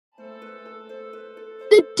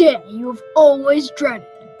The day you've always dreaded.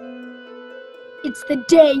 It's the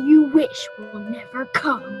day you wish will never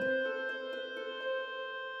come.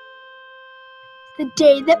 It's the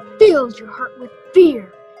day that fills your heart with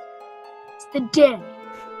fear. It's the day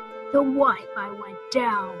the Wi-Fi went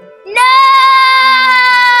down. No!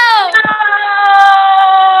 No!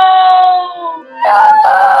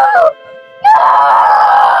 No!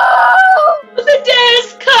 The day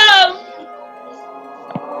has come!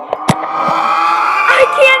 I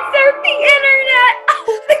can't surf the internet!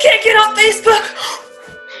 I can't get off Facebook!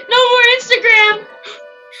 No more Instagram!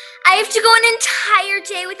 I have to go an entire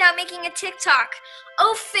day without making a TikTok.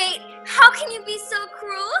 Oh, fate, how can you be so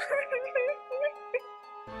cruel?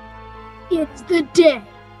 It's the day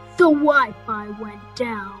the Wi-Fi went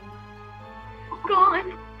down.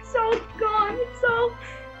 Gone. So gone. So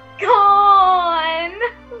gone.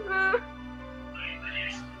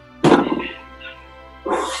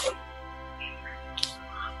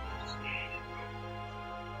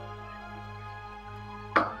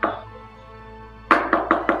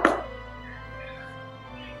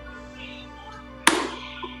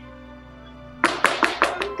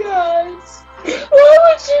 Guys, why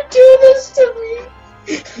would you do this to me?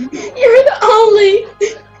 You're the only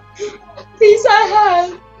piece I have.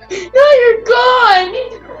 Now you're gone.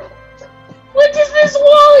 What does this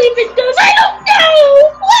wall even do? I don't know.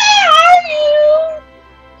 Where are you?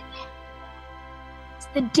 It's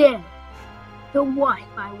the day the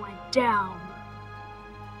Wi-Fi went down.